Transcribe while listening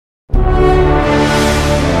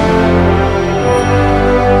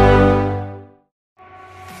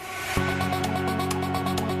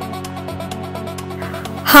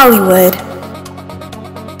Hollywood.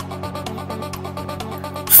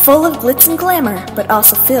 Full of glitz and glamour, but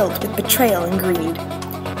also filled with betrayal and greed.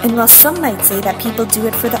 And while some might say that people do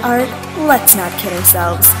it for the art, let's not kid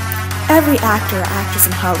ourselves. Every actor or actress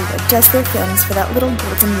in Hollywood does their films for that little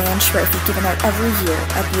golden man trophy given out every year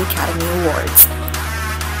at the Academy Awards.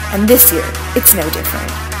 And this year, it's no different.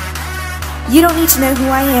 You don't need to know who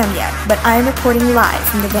I am yet, but I'm reporting live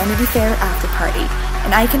from the Vanity Fair after party,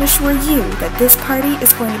 and I can assure you that this party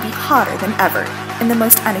is going to be hotter than ever, in the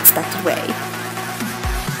most unexpected way.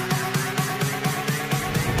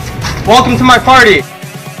 Welcome to my party!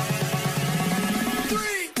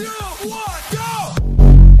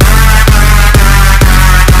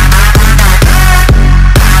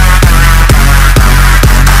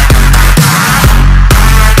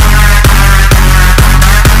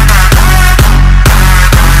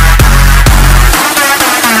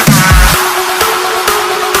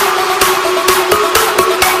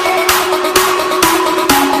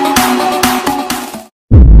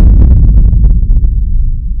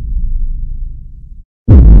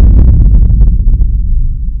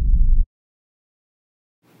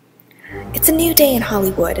 It's a new day in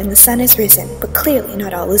Hollywood and the sun has risen, but clearly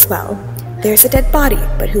not all is well. There's a dead body,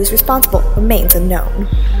 but who's responsible remains unknown.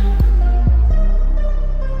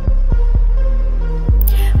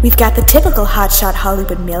 We've got the typical hotshot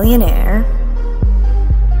Hollywood millionaire.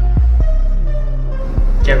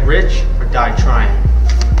 Get rich or die trying.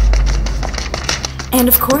 And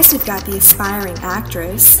of course we've got the aspiring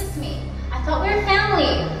actress. This is me. I thought we were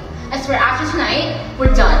family. I swear after tonight,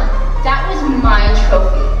 we're done. That was my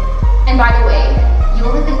trophy. And by the way, you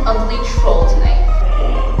look like an ugly troll tonight.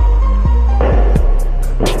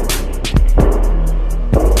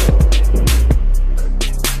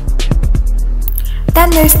 Then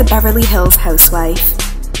there's the Beverly Hills housewife.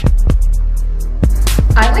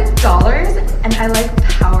 I like dollars and I like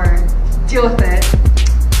power. Deal with it.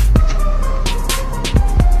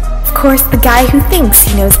 Of course, the guy who thinks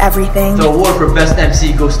he knows everything. The award for Best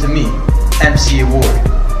MC goes to me. MC Award.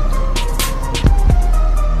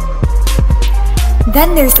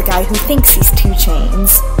 Then there's the guy who thinks he's 2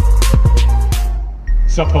 Chainz.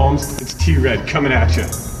 Sup, Holmes? It's T-Red coming at you.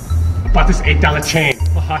 I bought this $8 chain.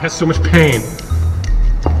 My heart has so much pain.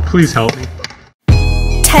 Please help me.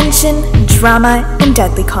 Tension, drama, and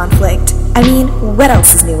deadly conflict. I mean, what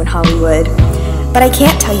else is new in Hollywood? But I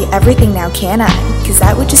can't tell you everything now, can I? Because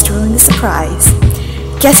that would just ruin the surprise.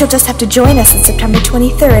 Guess you'll just have to join us on September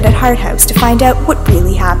 23rd at Hart House to find out what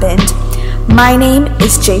really happened. My name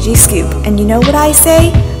is JJ Scoop, and you know what I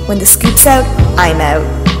say? When the scoop's out, I'm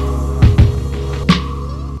out.